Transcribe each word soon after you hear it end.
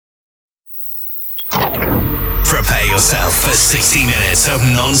Prepare yourself for 60 minutes of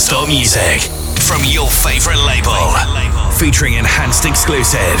non-stop music from your favorite label, featuring enhanced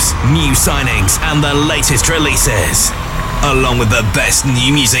exclusives, new signings, and the latest releases, along with the best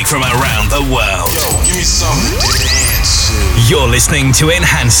new music from around the world. Yo, give me something to dance to. You're listening to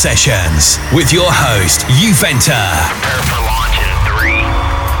Enhanced Sessions with your host, Uventa. Prepare for launch in 3,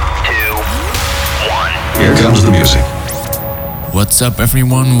 2, 1. Here comes the music. What's up,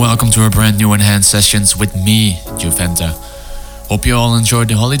 everyone? Welcome to our brand new Enhanced Sessions with me, Juventa. Hope you all enjoyed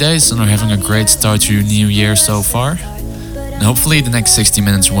the holidays and are having a great start to your new year so far. And hopefully the next 60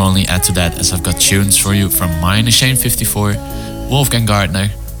 minutes will only add to that, as I've got tunes for you from Mine Shane 54, Wolfgang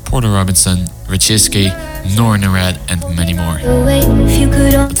Gardner, Porter Robinson, Richiski, Northern Red, and many more.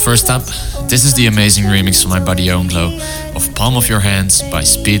 But first up, this is the amazing remix from my buddy Onglo of Palm of Your Hands by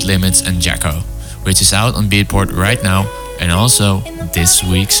Speed Limits and Jacko, which is out on Beatport right now, and also this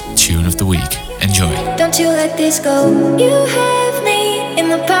week's Tune of the Week. Enjoy. Don't you let this go. You have me in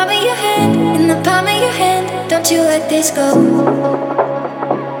the palm of your hand, in the palm of your hand. Don't you let this go.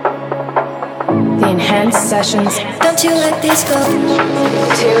 The Enhanced Sessions. Don't you let this go. Tune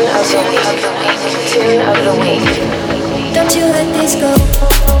of the week. Tune of the week. Don't you let this go.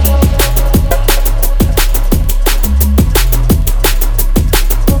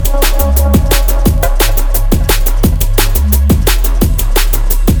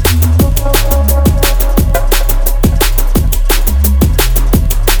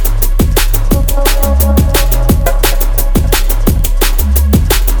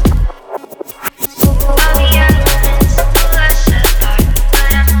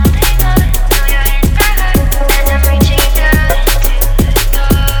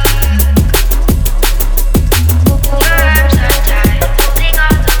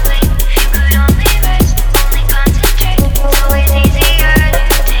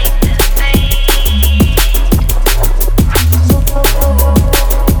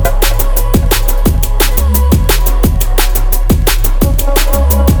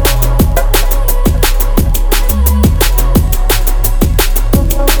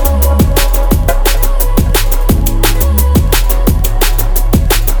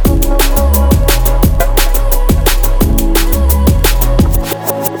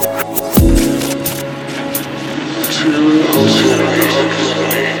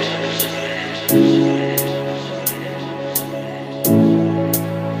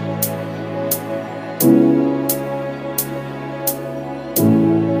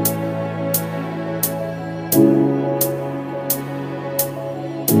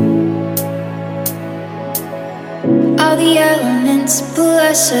 All the elements pull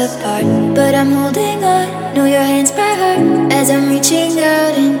us apart, but I'm holding on. Know your hands by heart as I'm reaching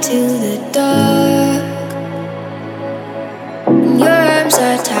out into the dark. Your arms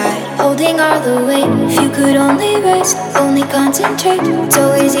are tied, holding all the weight. If you could only rest, only concentrate, it's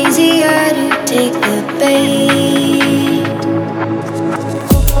always easier to take the bait.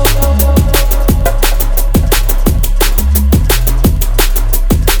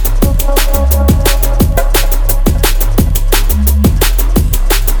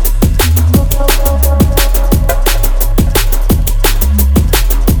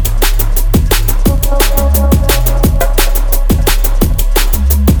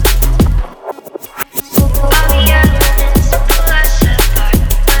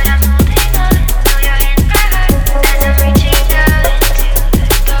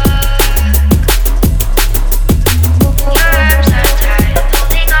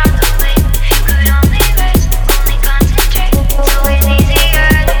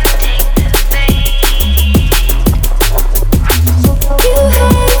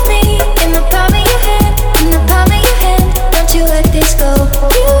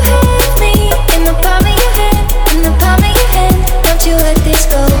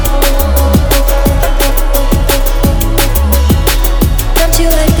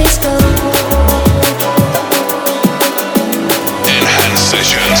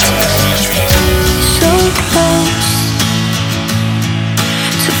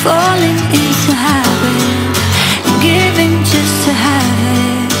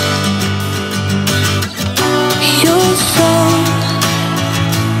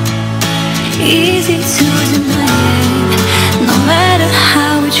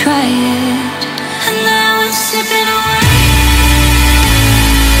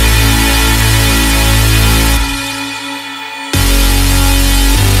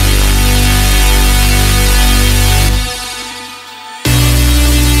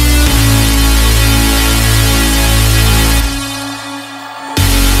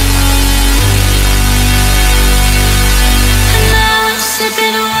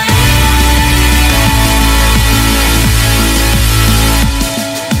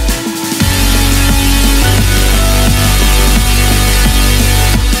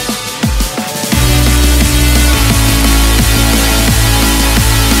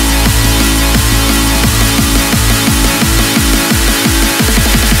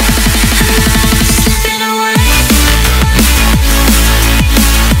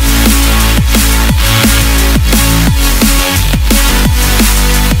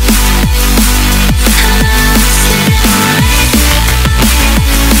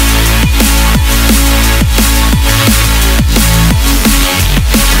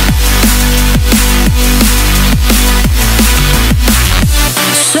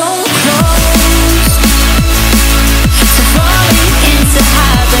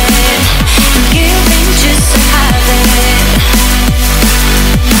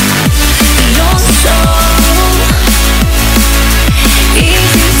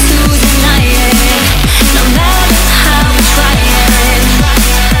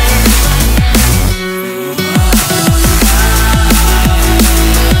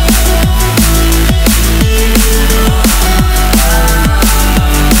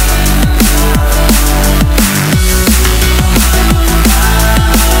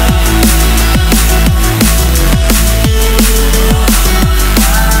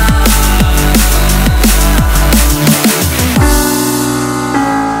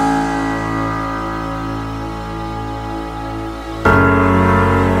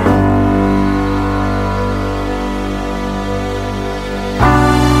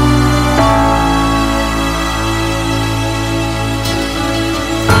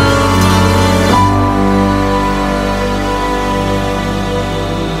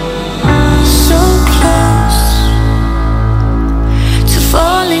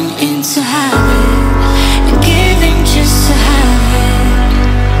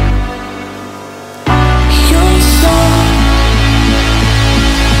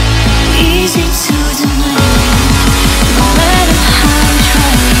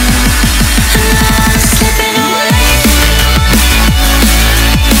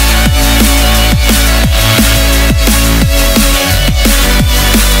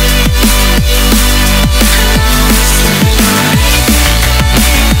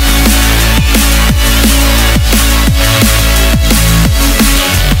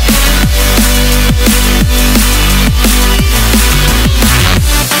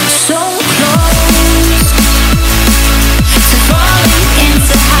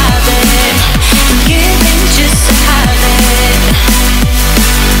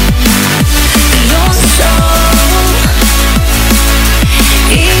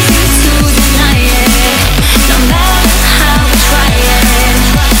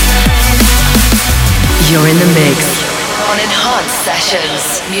 in the mix. On Enhanced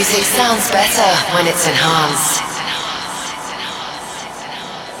Sessions, music sounds better when it's enhanced.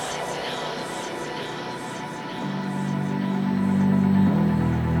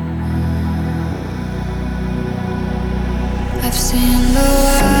 I've seen the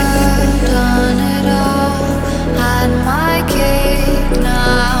world, done it all, had my cake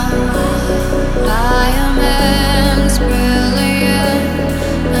now. Diamonds brilliant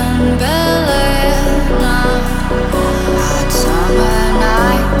and Bel-Air now. Hot summer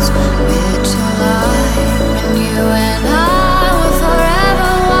nights, bitter lime, and you and I were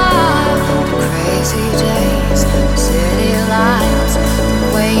forever wild. The crazy days, city lights, the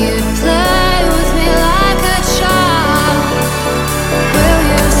way you'd play with me like a child. Will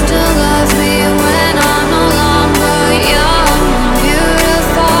you still love me when I'm no longer young and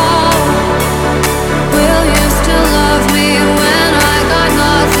beautiful? Will you still love me when I got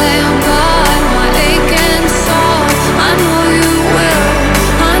nothing but my aching soul? I know you will,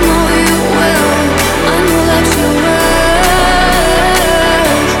 I know you will, I know that you will.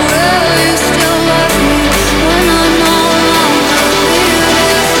 Will you still love me when I'm no longer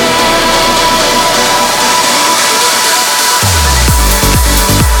beautiful?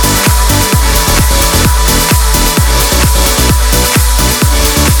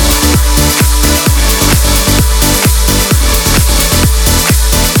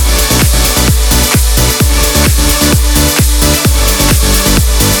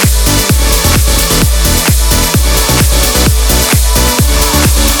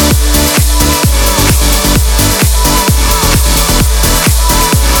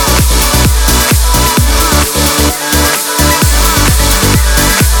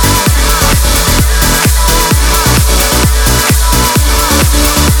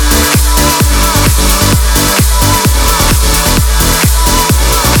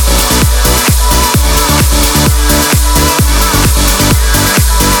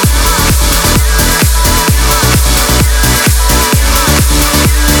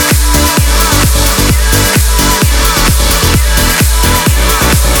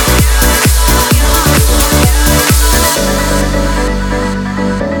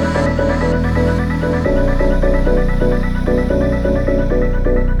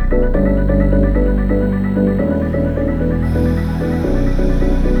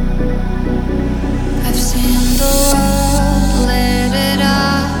 I've seen the world, lit it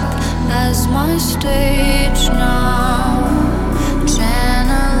up as my stage now.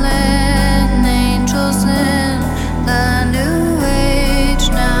 Channeling angels in the new age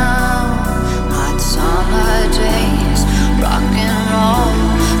now. Hot summer days, rock and roll,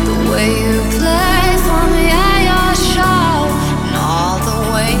 the way you play for me at your show, and all the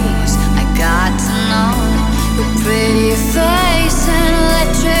ways I got to know your pretty face and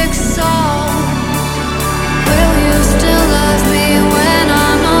electric soul. Will you still love me when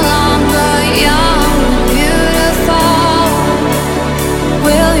I'm no longer young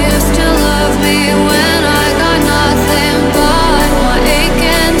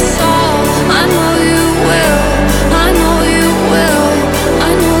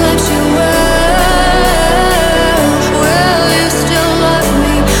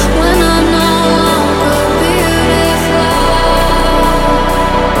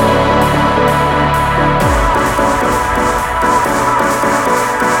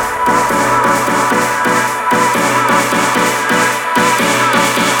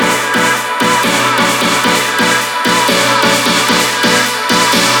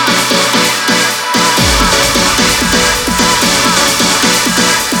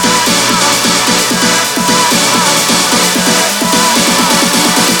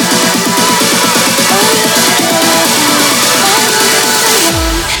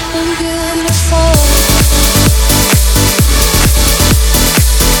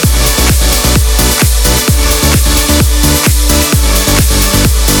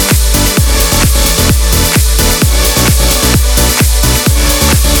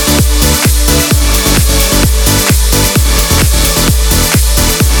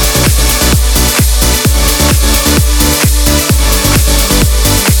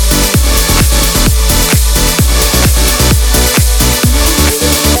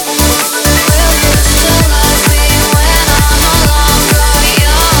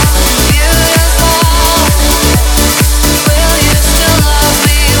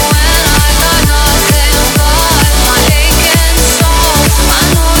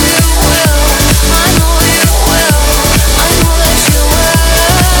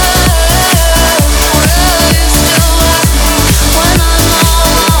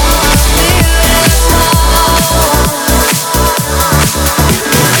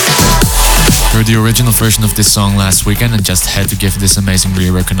the original version of this song last weekend and just had to give this amazing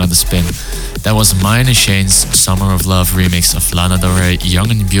rework another spin. That was mine and Shane's Summer of Love remix of Lana Del Rey,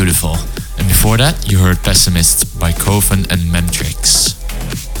 Young and Beautiful. And before that, you heard Pessimist by Coven and Memtrix.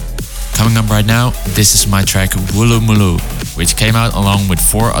 Coming up right now, this is my track Wulu Mulu, which came out along with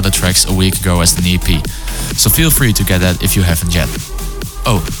 4 other tracks a week ago as an EP. So feel free to get that if you haven't yet.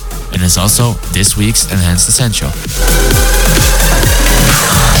 Oh, and it's also this week's Enhanced Essential.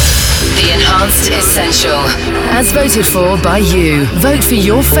 The Enhanced Essential, as voted for by you. Vote for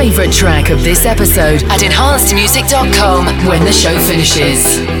your favorite track of this episode at enhancedmusic.com when the show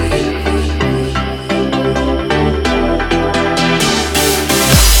finishes.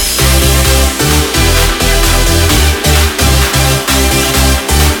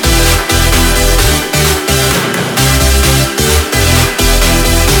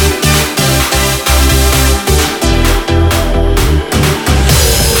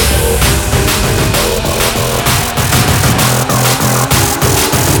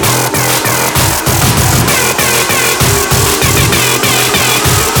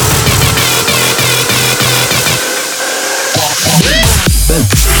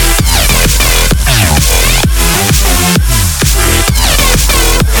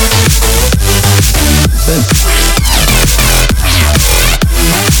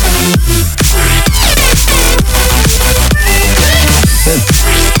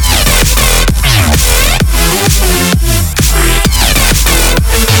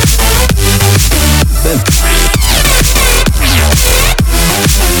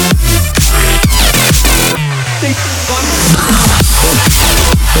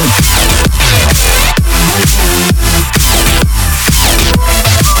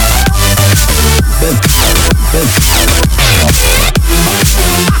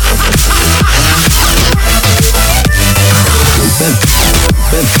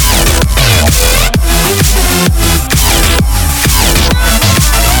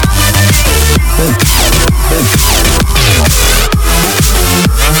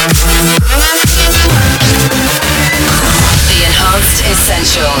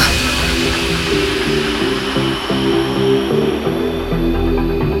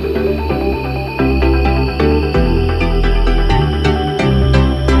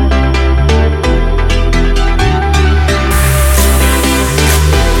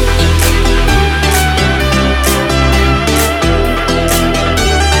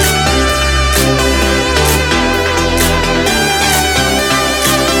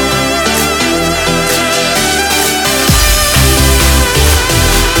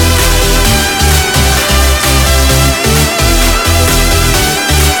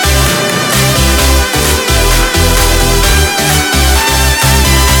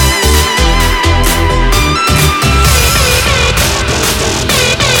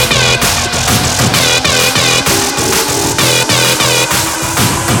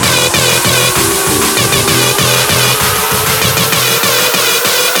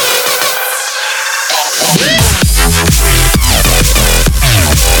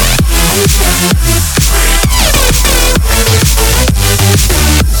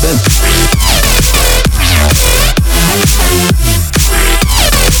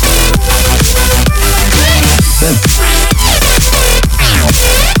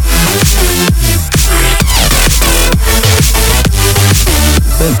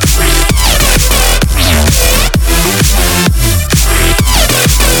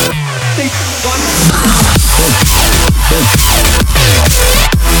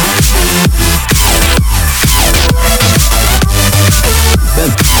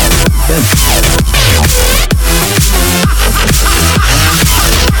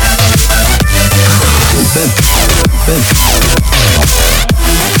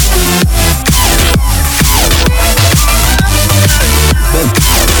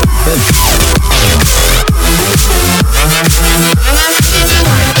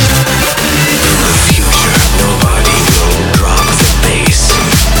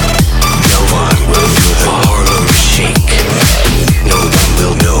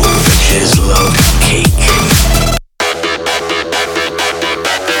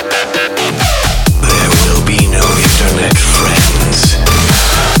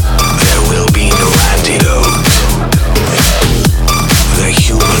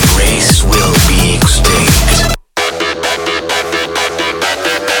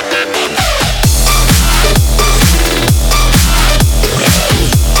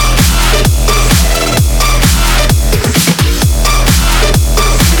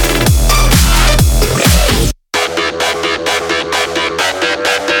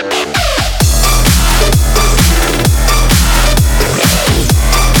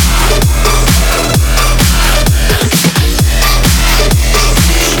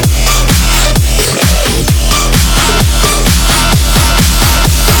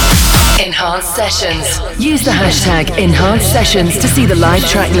 Enhanced Sessions. Use the hashtag Enhanced Sessions to see the live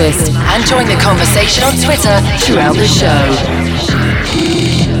track list and join the conversation on Twitter throughout the show.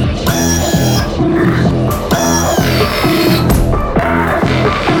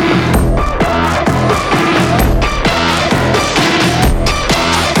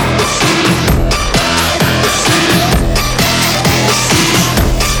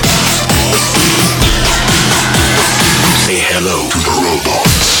 Hello to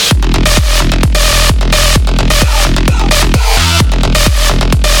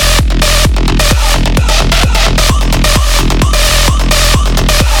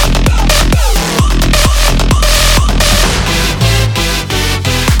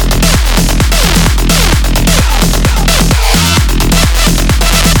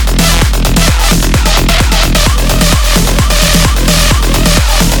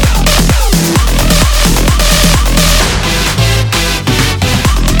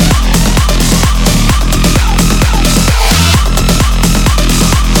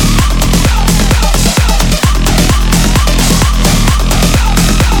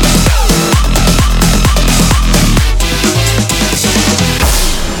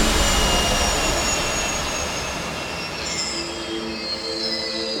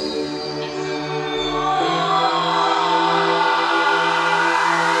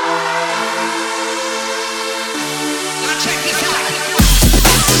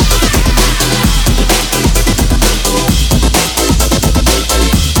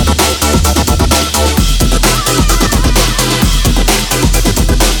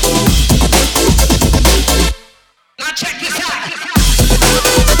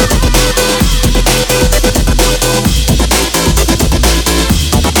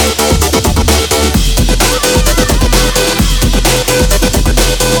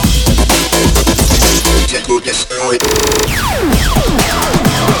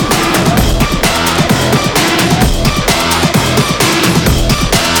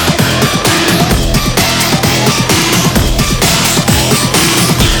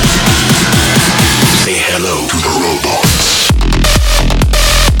the robots.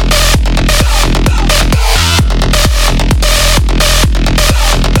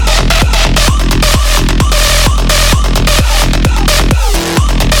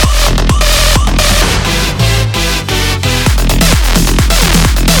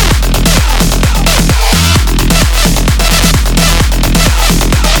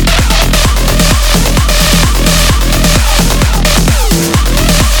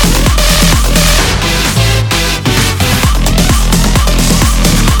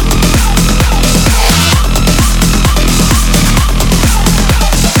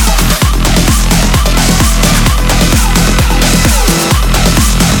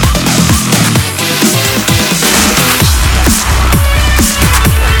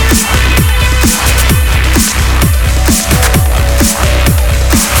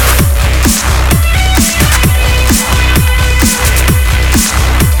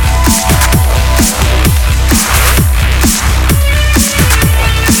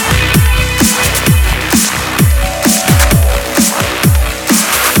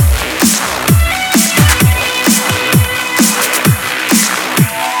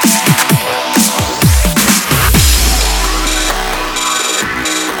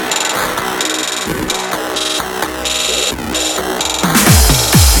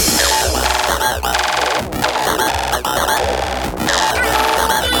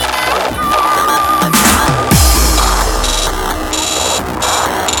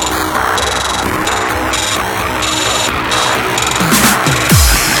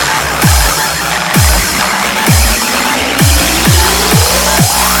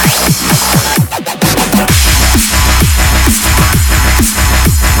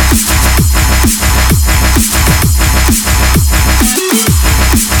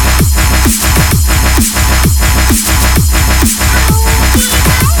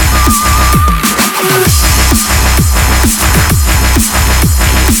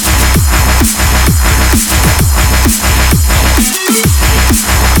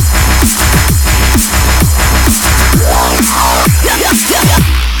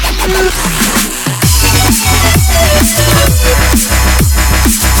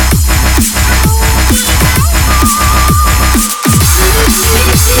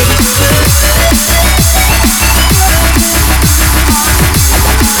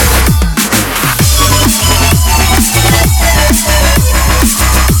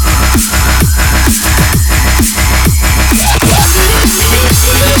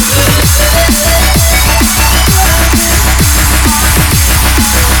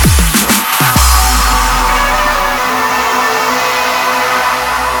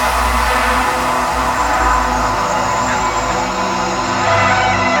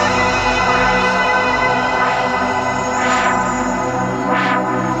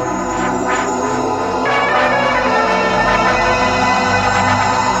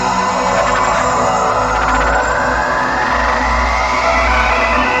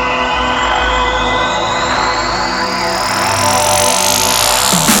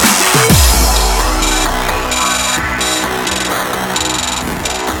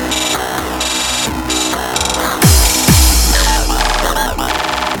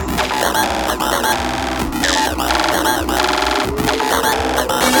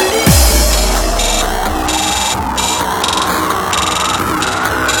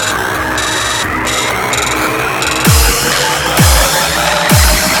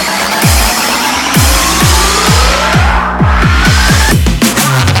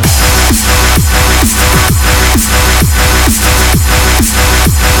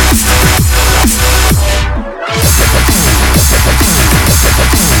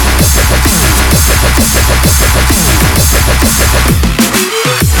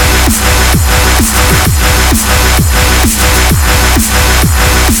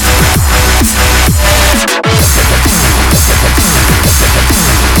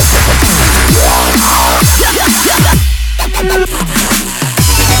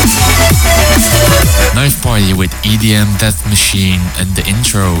 with EDM Death Machine and the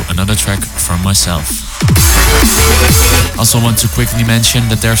intro, another track from myself. Also want to quickly mention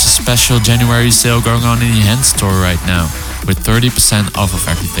that there's a special January sale going on in the Hand store right now with 30% off of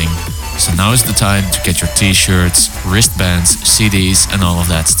everything. So now is the time to get your t-shirts, wristbands, CDs and all of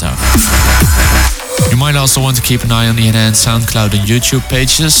that stuff. You might also want to keep an eye on the Enhanced SoundCloud and YouTube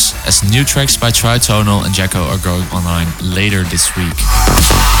pages, as new tracks by Tritonal and Jacko are going online later this week.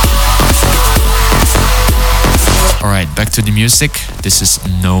 Alright, back to the music. This is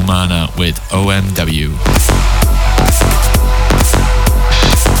No Mana with OMW.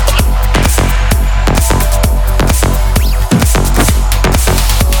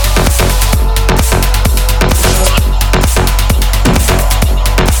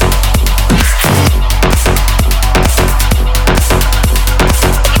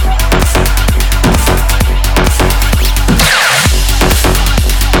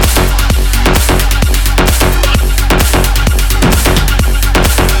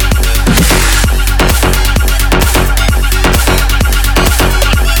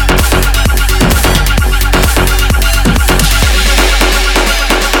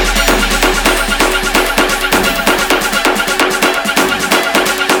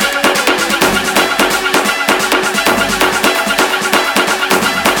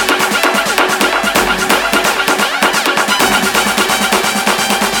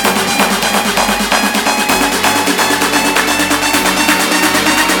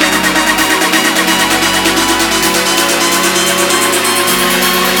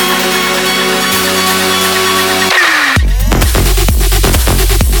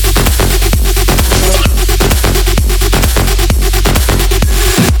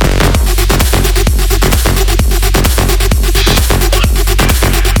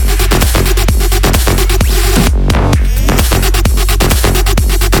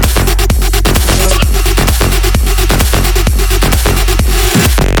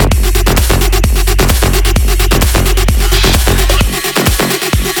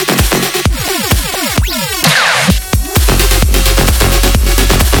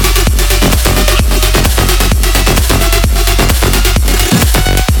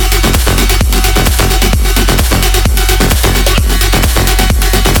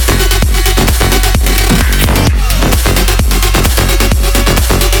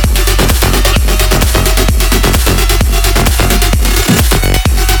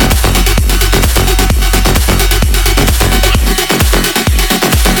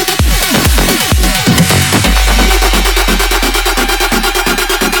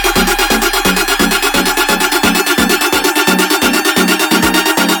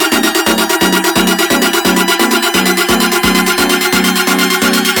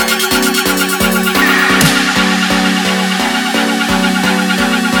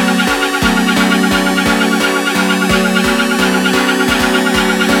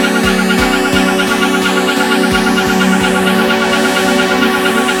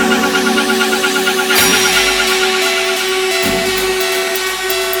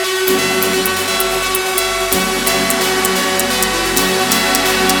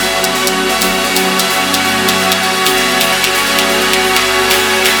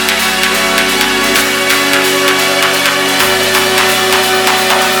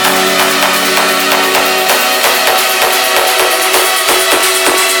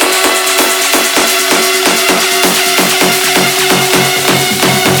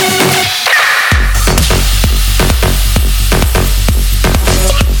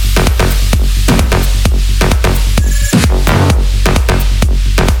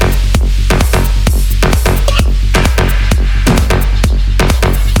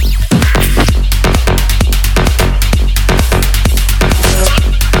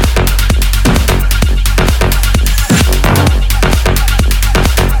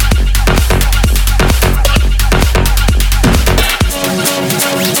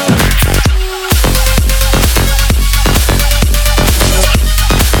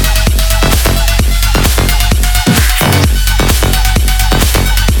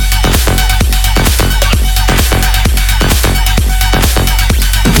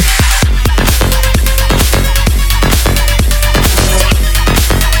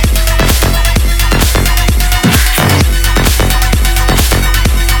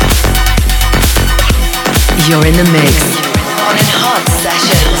 You're in the mix on Enhanced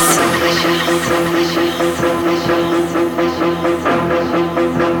Sessions.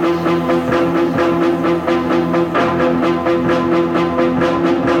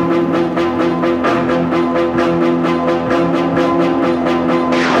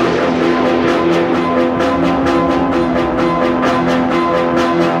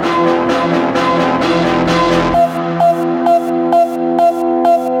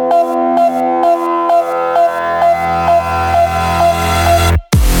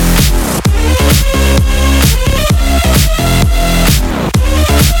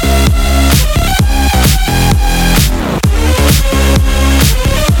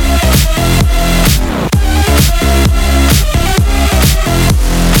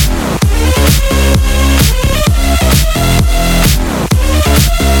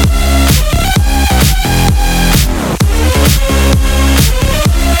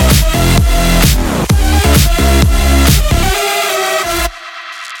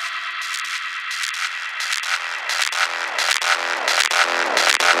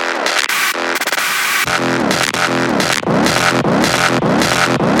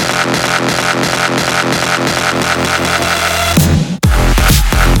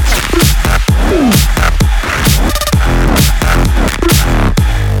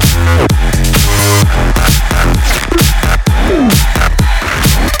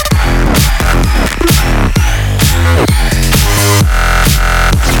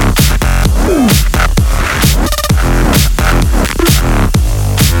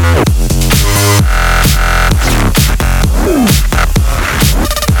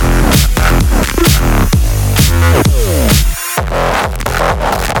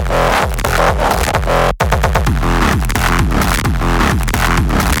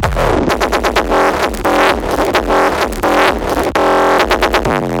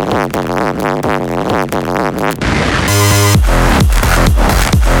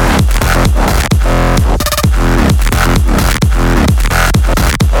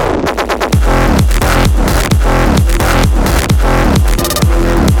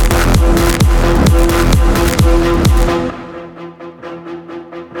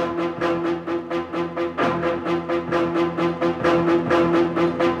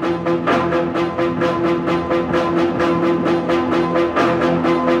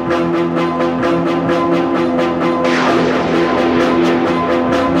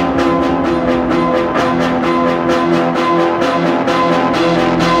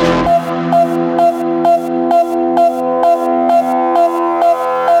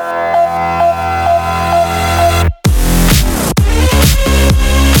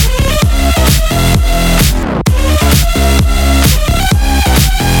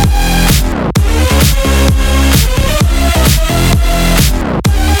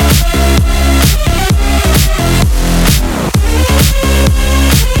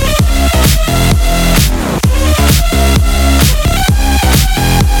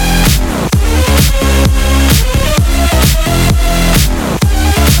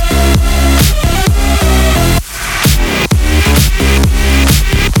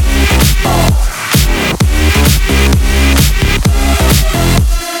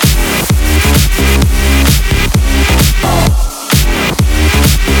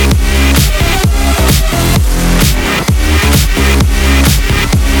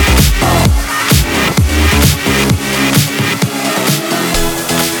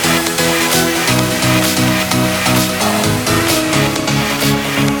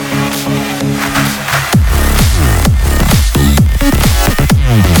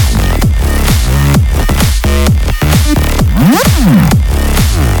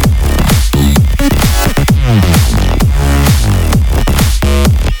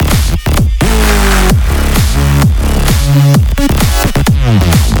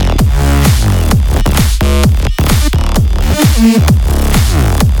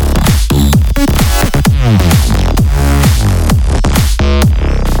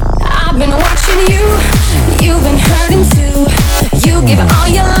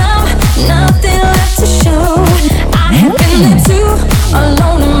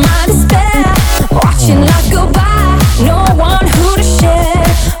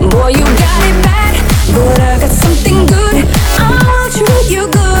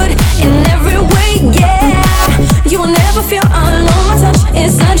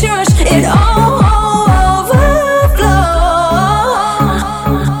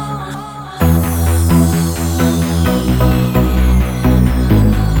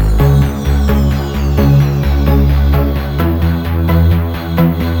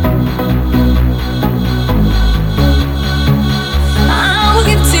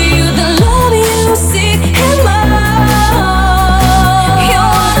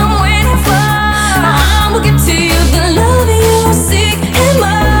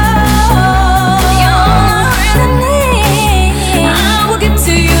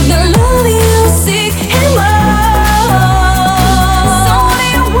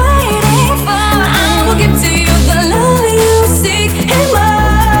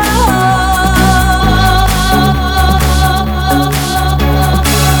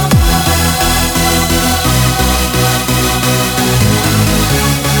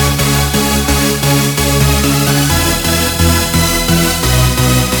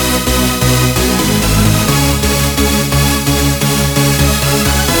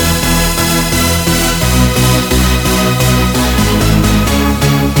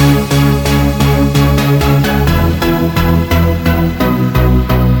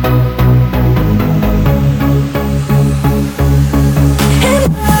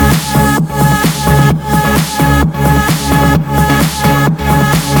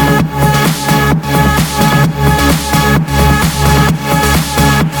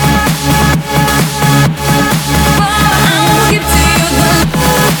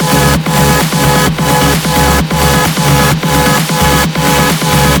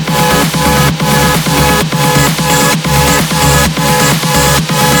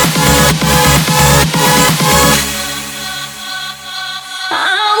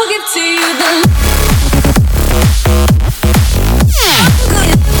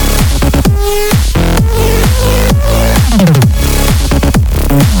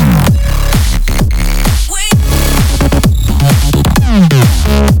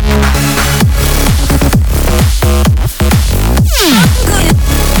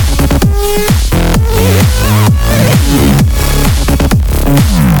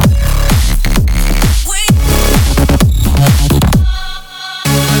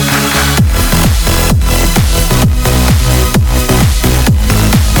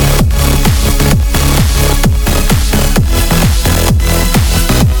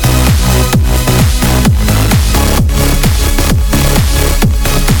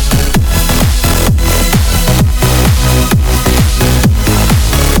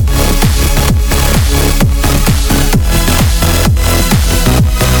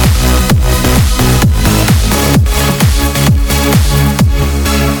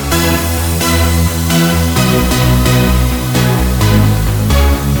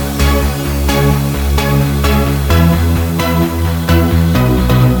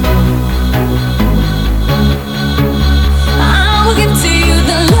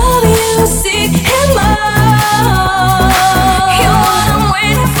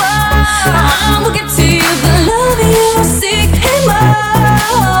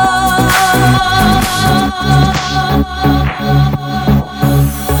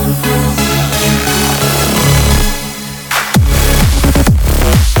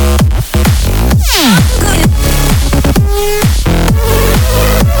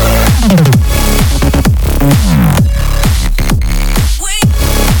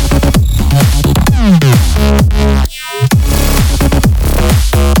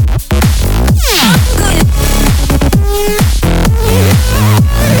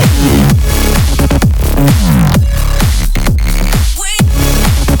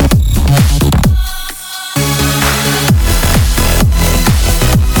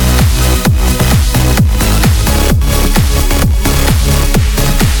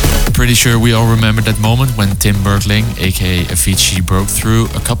 pretty sure we all remember that moment when Tim Bergling, aka Avicii, broke through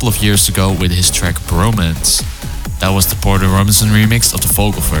a couple of years ago with his track Bromance. That was the Porter Robinson remix of the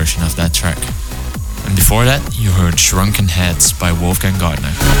vocal version of that track. And before that, you heard Shrunken Heads by Wolfgang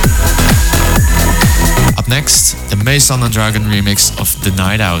Gardner. Up next, the Mason and Dragon remix of The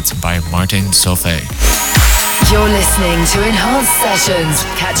Night Out by Martin Solveig. You're listening to Enhanced Sessions.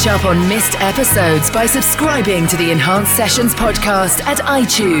 Catch up on missed episodes by subscribing to the Enhanced Sessions podcast at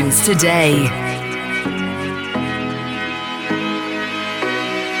iTunes today.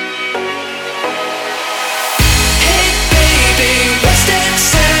 Hey baby, what's that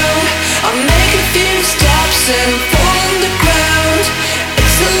sound? I make a few stops and fall on the ground.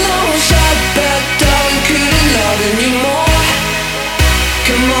 It's a long shot, but darling, couldn't love you more.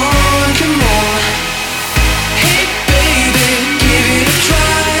 Come on, come on. Hey baby, give it a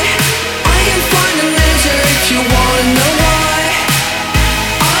try. I can find an answer if you wanna know why.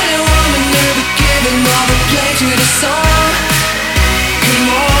 I know I'm never giving all the play to the song. Come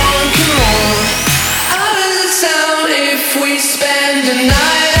on, come on. How does it sound if we spend the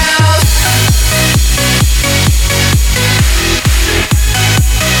night out?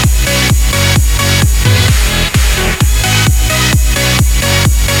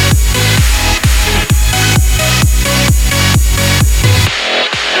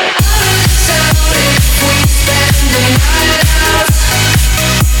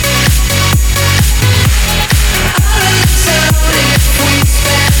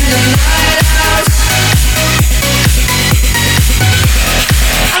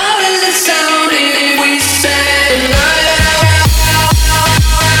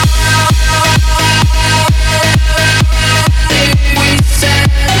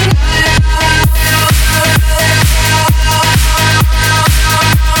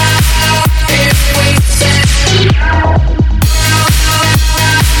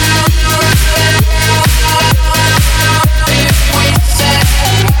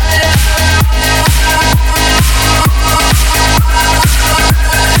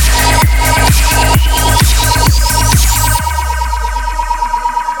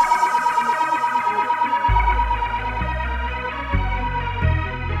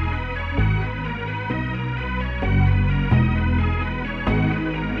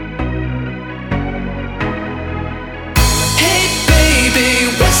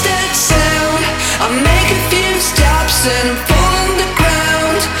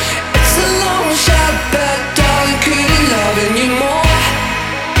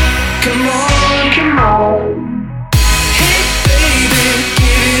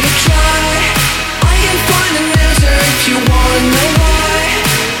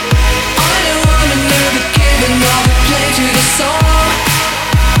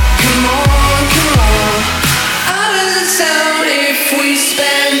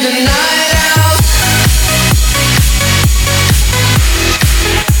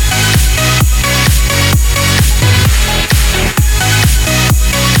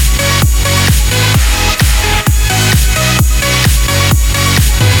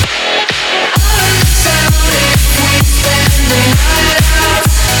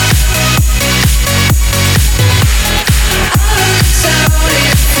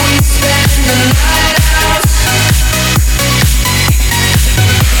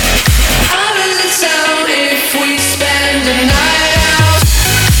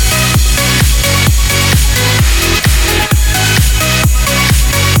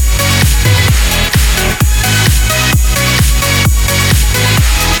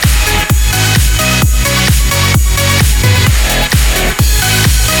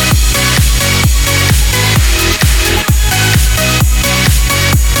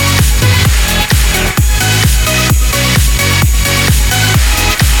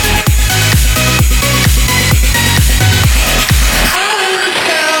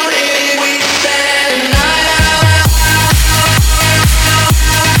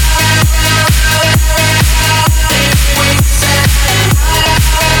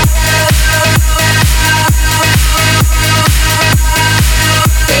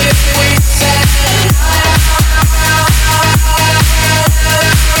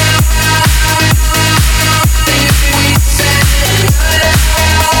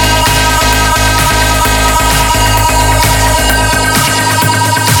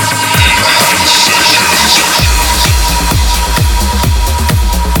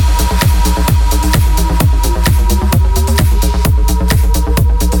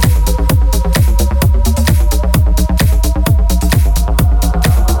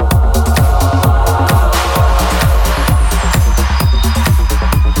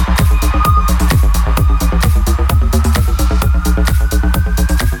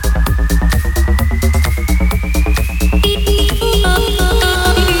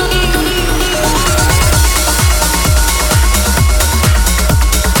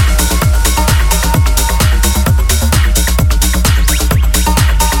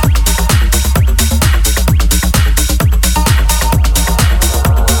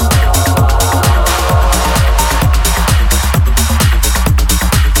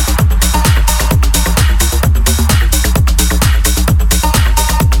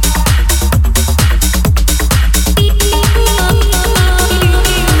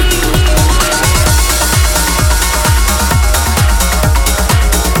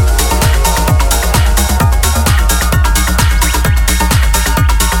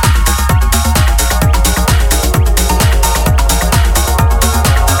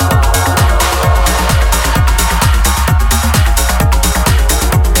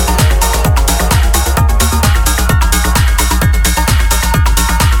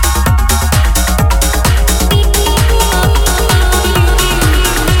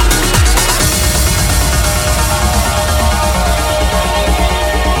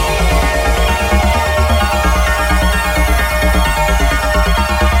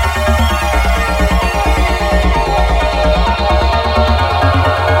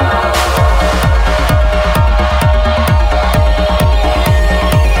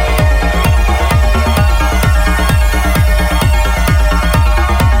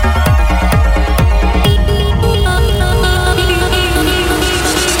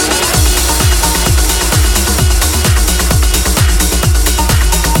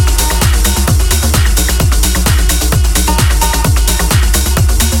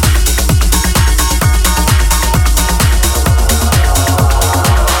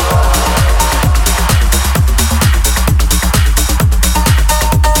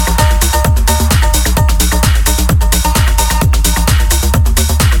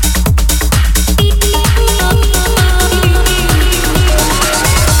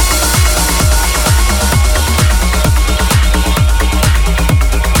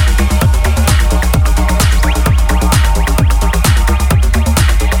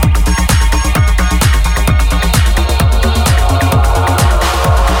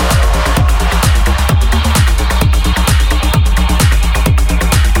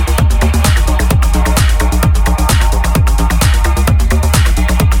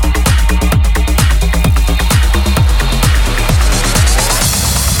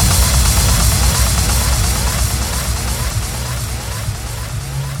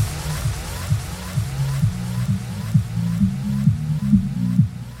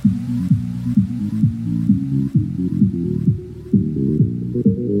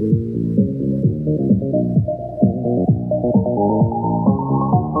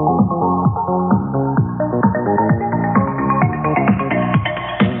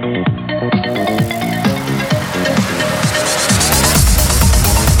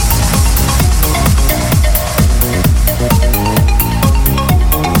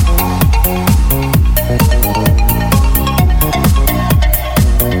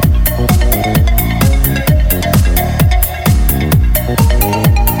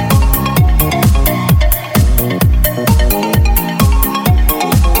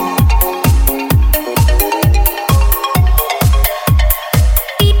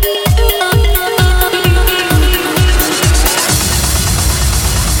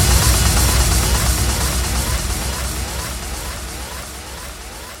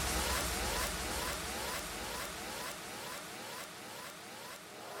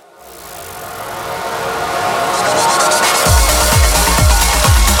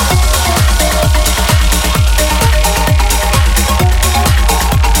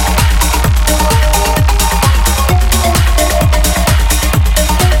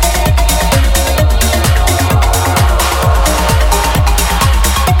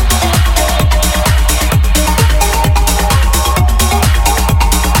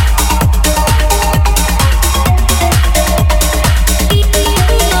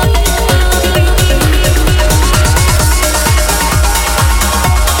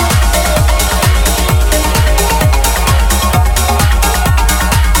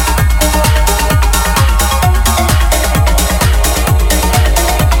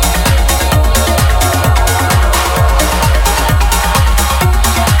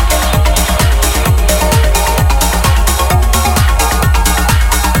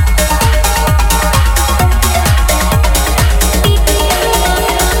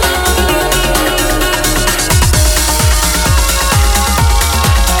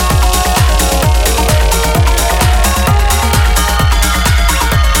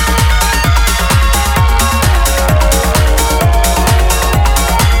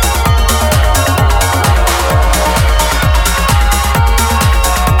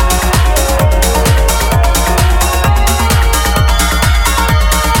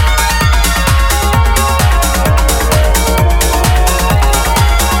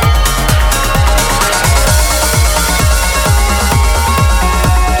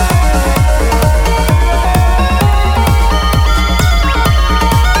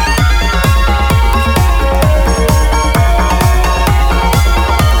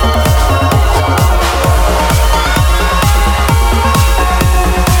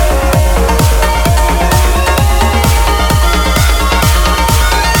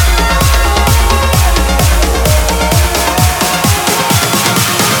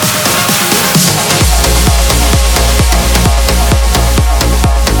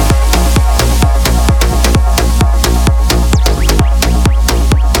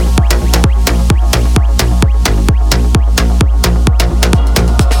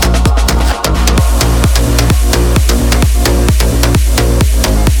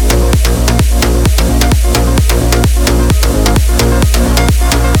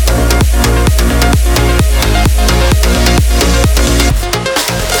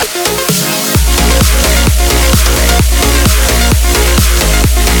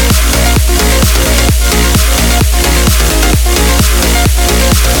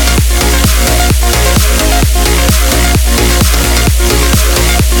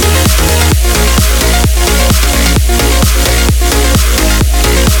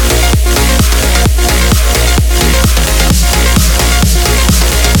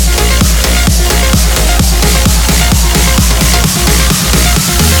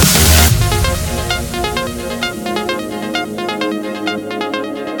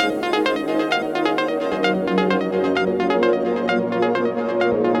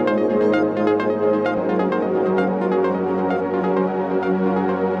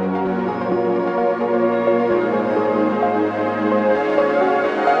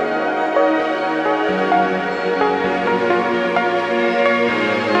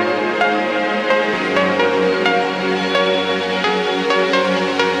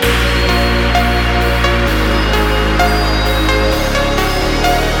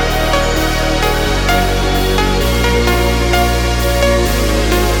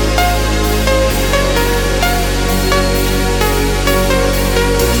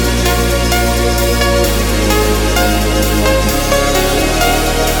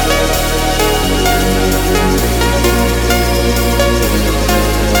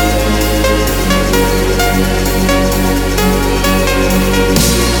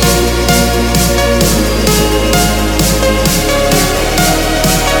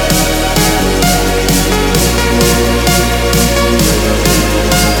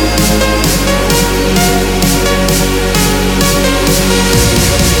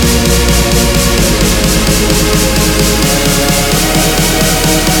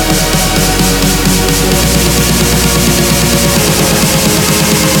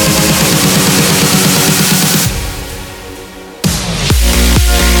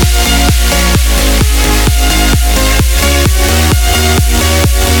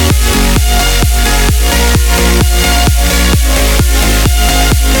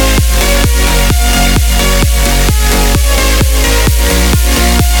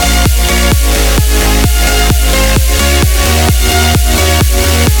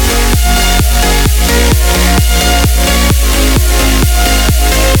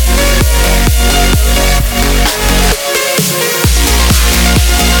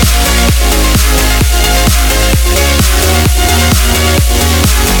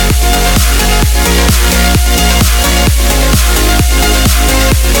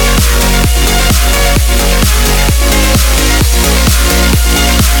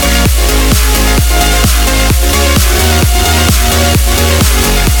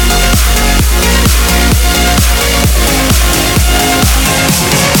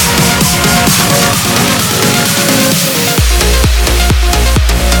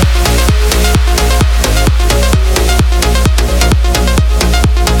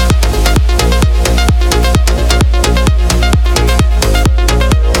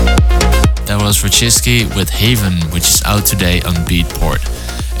 Shisky with Haven, which is out today on Beatport.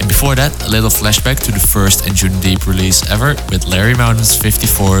 And before that, a little flashback to the first Enjun Deep release ever with Larry Mountain's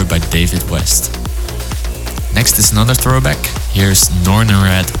 54 by David West. Next is another throwback. Here's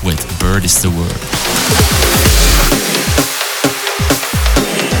Nornerad with Bird is the Word.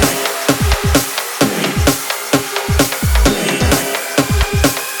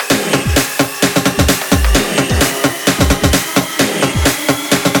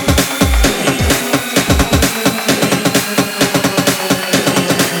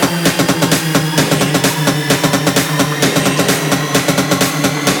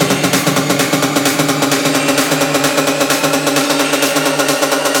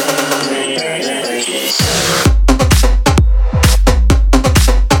 Yes.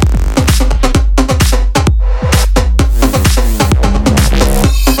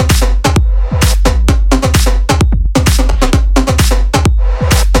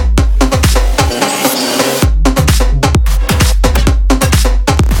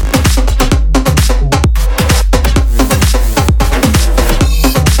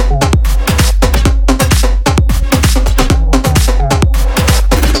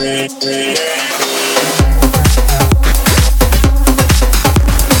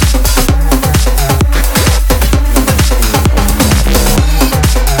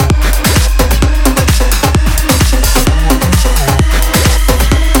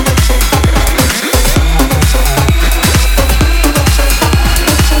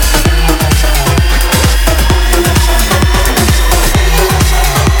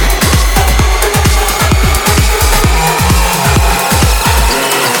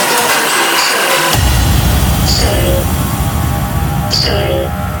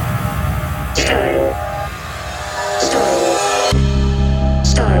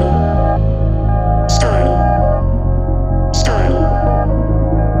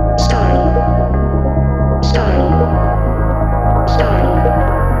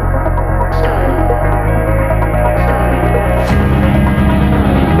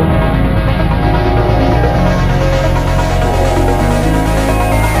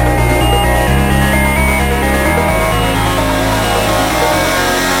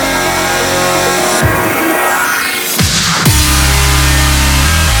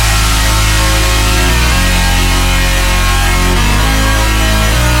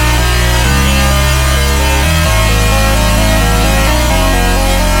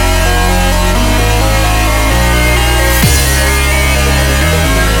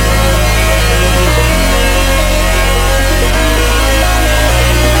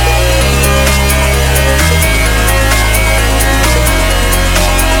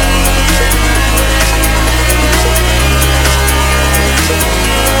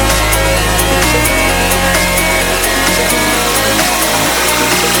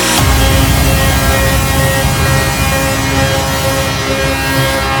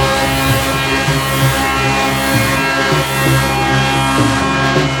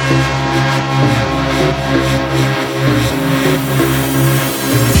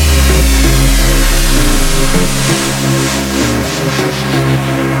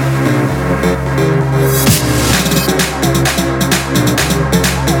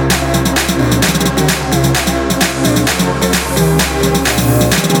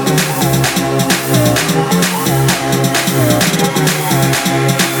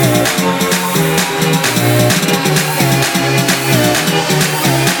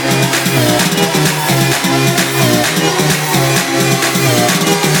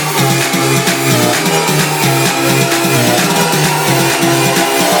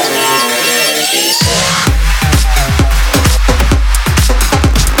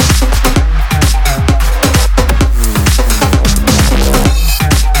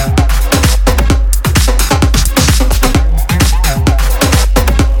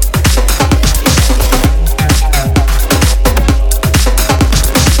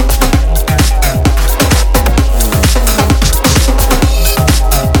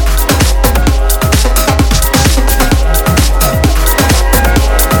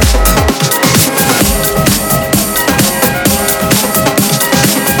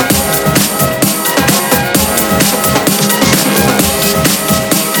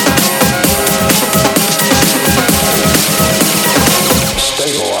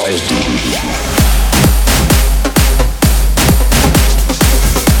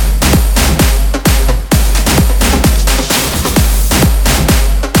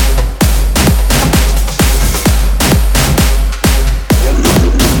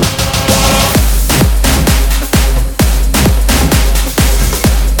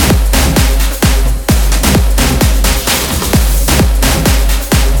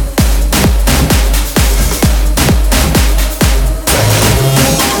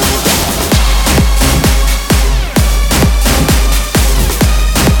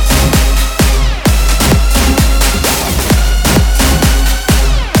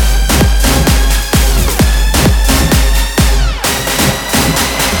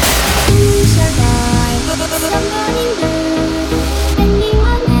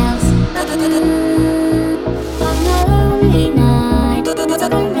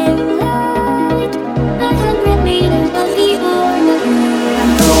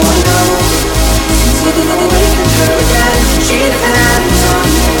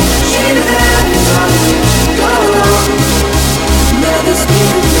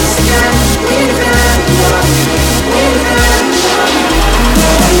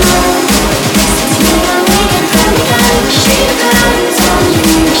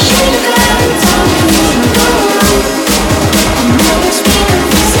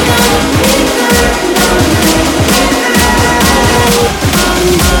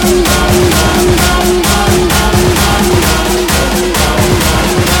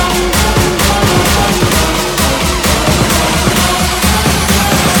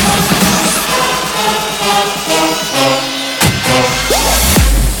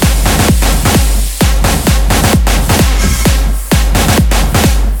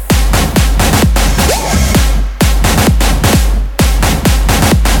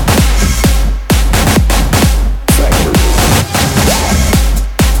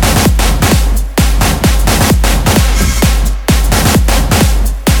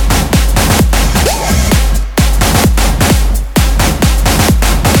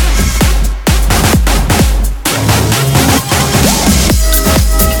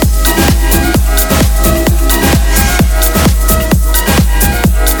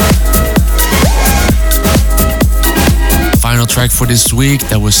 track for this week.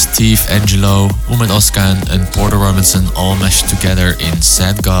 That was Steve Angelo, Ummet Ozcan and Porter Robinson all mashed together in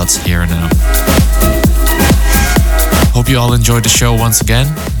Sad Gods Here Now. Hope you all enjoyed the show once again.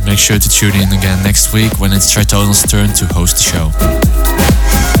 Make sure to tune in again next week when it's Tritonal's turn to host the show.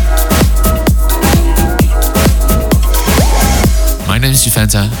 My name is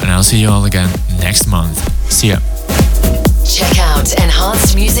Juventa and I'll see you all again next month. See ya. Check out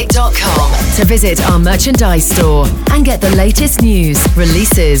enhancedmusic.com to visit our merchandise store and get the latest news,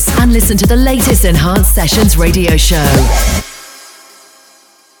 releases, and listen to the latest Enhanced Sessions radio show.